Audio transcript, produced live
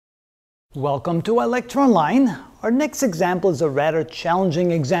Welcome to ilectureonline. Our next example is a rather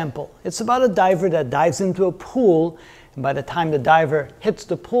challenging example. It's about a diver that dives into a pool, and by the time the diver hits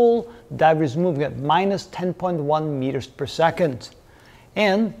the pool, the diver is moving at minus 10.1 meters per second.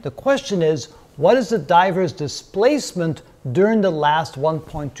 And the question is, what is the diver's displacement during the last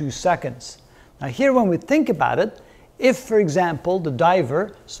 1.2 seconds? Now here, when we think about it, if, for example, the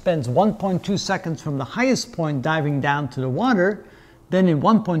diver spends 1.2 seconds from the highest point diving down to the water, then in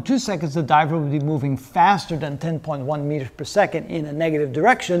 1.2 seconds, the diver will be moving faster than 10.1 meters per second in a negative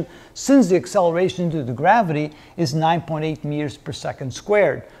direction, since the acceleration due to gravity is 9.8 meters per second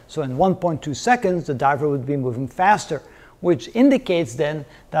squared. So in 1.2 seconds, the diver would be moving faster, which indicates then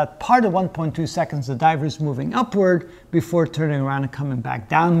that part of 1.2 seconds, the diver is moving upward before turning around and coming back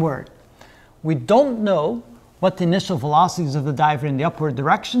downward. We don't know what the initial velocity is of the diver in the upward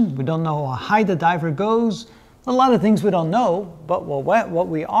direction. We don't know how high the diver goes. A lot of things we don't know, but what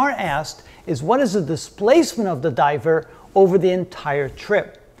we are asked is what is the displacement of the diver over the entire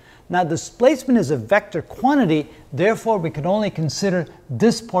trip. Now, displacement is a vector quantity, therefore we can only consider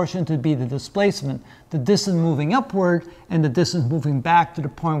this portion to be the displacement. The distance moving upward and the distance moving back to the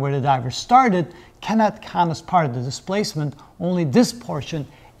point where the diver started cannot count as part of the displacement. Only this portion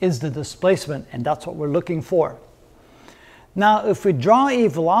is the displacement, and that's what we're looking for. Now, if we draw a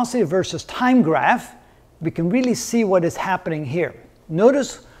velocity versus time graph, we can really see what is happening here.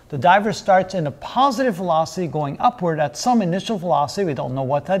 Notice the diver starts in a positive velocity going upward at some initial velocity, we don't know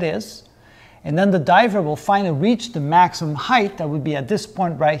what that is, and then the diver will finally reach the maximum height that would be at this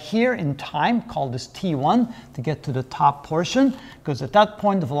point right here in time, called this t1, to get to the top portion, because at that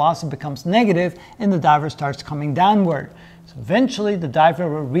point the velocity becomes negative and the diver starts coming downward. So eventually the diver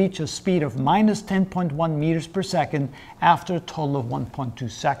will reach a speed of minus 10.1 meters per second after a total of 1.2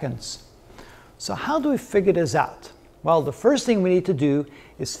 seconds. So how do we figure this out? Well, the first thing we need to do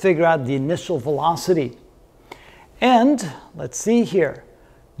is figure out the initial velocity. And let's see here,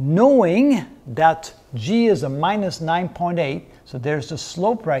 knowing that g is a minus 9.8, so there's the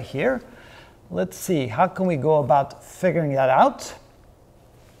slope right here. Let's see, how can we go about figuring that out?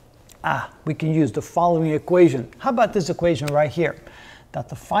 We can use the following equation. How about this equation right here? That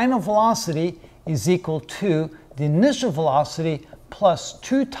the final velocity is equal to the initial velocity plus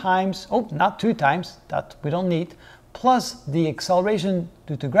 2 times, not 2 times, that we don't need, plus the acceleration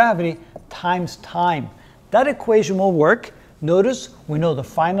due to gravity times time. That equation will work. Notice we know the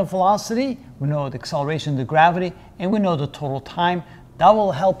final velocity, we know the acceleration due to gravity, and we know the total time. That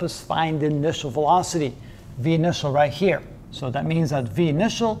will help us find the initial velocity, v initial right here. So that means that v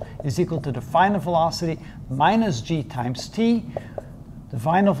initial is equal to the final velocity minus g times t. The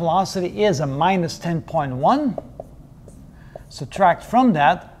final velocity is a minus 10.1. Subtract from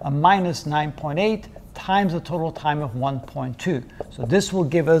that a minus 9.8 times the total time of 1.2. So this will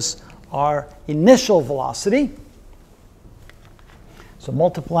give us our initial velocity. So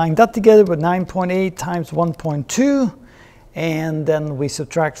multiplying that together with 9.8 times 1.2, and then we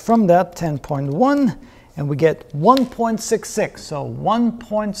subtract from that 10.1, and we get 1.66. So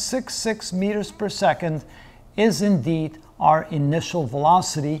 1.66 meters per second is indeed our initial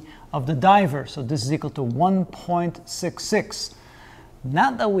velocity of the diver. So this is equal to 1.66.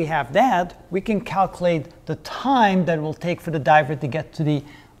 Now that we have that, we can calculate the time that it will take for the diver to get to the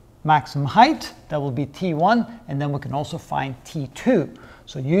maximum height. That will be t1, and then we can also find t2.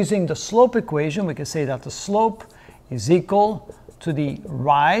 So using the slope equation, we can say that the slope is equal to the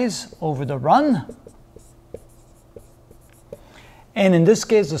rise over the run. And in this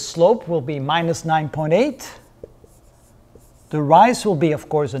case, the slope will be minus 9.8. The rise will be, of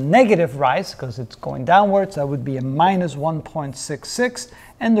course, a negative rise because it's going downwards. That would be a minus 1.66,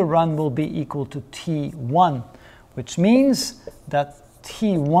 and the run will be equal to t1, which means that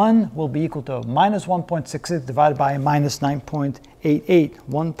t1 will be equal to minus 1.66 divided by minus 9.88.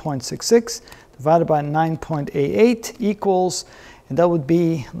 1.66 divided by 9.88 equals, and that would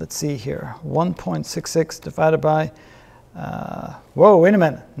be, let's see here, 1.66 divided by, whoa, wait a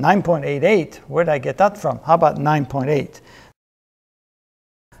minute, 9.88. Where did I get that from? How about 9.8?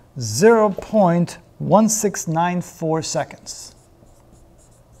 0.1694 seconds.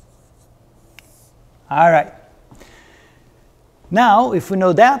 All right. Now, if we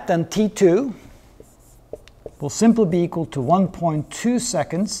know that, then t2 will simply be equal to 1.2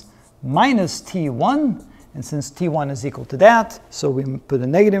 seconds minus t1. And since t1 is equal to that, so we put a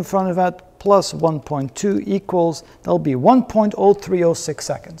negative in front of that, plus 1.2 equals, that'll be 1.0306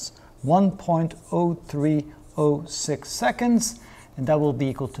 seconds. 1.0306 seconds. And that will be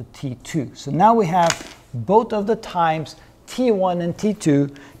equal to t2. So now we have both of the times, T1 and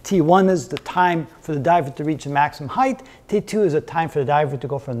T2. T1 is the time for the diver to reach the maximum height. T2 is the time for the diver to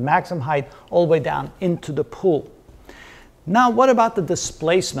go from the maximum height all the way down into the pool. Now, what about the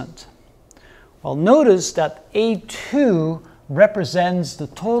displacement? Well, notice that A2 represents the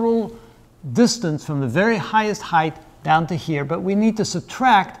total distance from the very highest height down to here, but we need to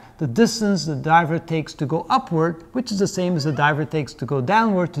subtract the distance the diver takes to go upward, which is the same as the diver takes to go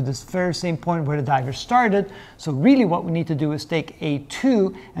downward to this very same point where the diver started. So really what we need to do is take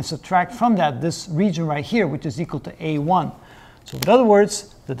A2 and subtract from that this region right here, which is equal to A1. So in other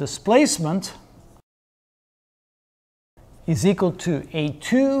words, the displacement is equal to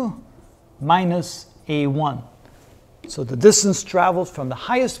A2 minus A1. So the distance traveled from the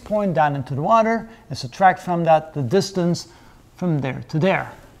highest point down into the water, and subtract from that the distance from there to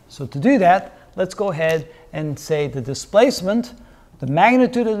there. So to do that, let's go ahead and say the displacement, the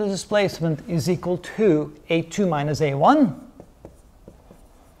magnitude of the displacement is equal to A2 minus A1.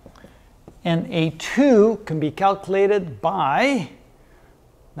 And A2 can be calculated by,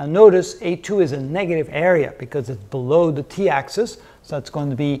 now notice A2 is a negative area because it's below the t-axis. So it's going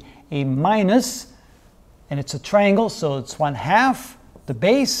to be a minus, and it's a triangle, so it's 1/2 the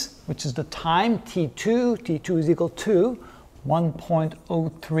base, which is the time, T2. T2 is equal to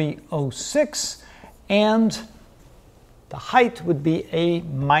 1.0306, and the height would be a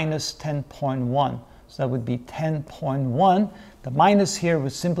minus 10.1. So that would be 10.1. The minus here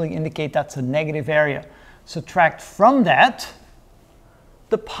would simply indicate that's a negative area. Subtract from that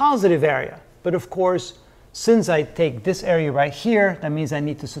the positive area. But of course, since I take this area right here, that means I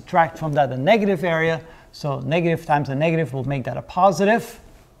need to subtract from that a negative area. So negative times a negative will make that a positive.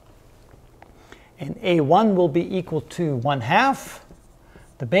 And A1 will be equal to 1/2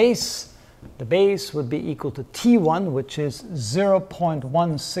 the base. The base would be equal to T1, which is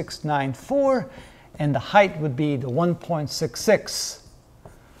 0.1694, and the height would be the 1.66.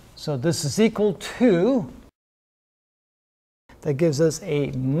 So this is equal to, that gives us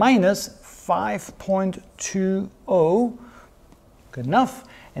a minus 5.20. Good enough.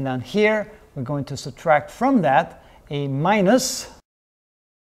 And down here, we're going to subtract from that a minus,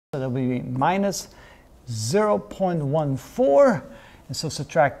 so that would be minus 0.14. And so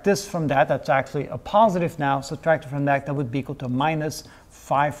subtract this from that, that's actually a positive now. Subtract from that, that would be equal to minus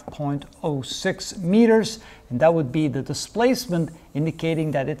 5.06 meters. And that would be the displacement, indicating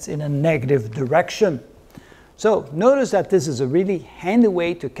that it's in a negative direction. So notice that this is a really handy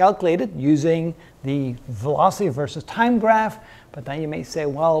way to calculate it using the velocity versus time graph. But then you may say,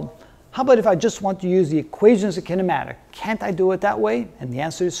 well, how about if I just want to use the equations of kinematic? Can't I do it that way? And the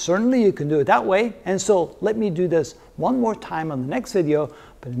answer is certainly you can do it that way. And so let me do this one more time on the next video.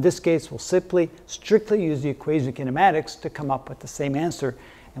 But in this case, we'll simply strictly use the equation of kinematics to come up with the same answer.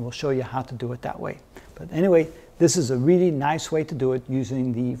 And we'll show you how to do it that way. But anyway, this is a really nice way to do it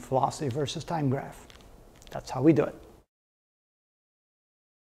using the velocity versus time graph. That's how we do it.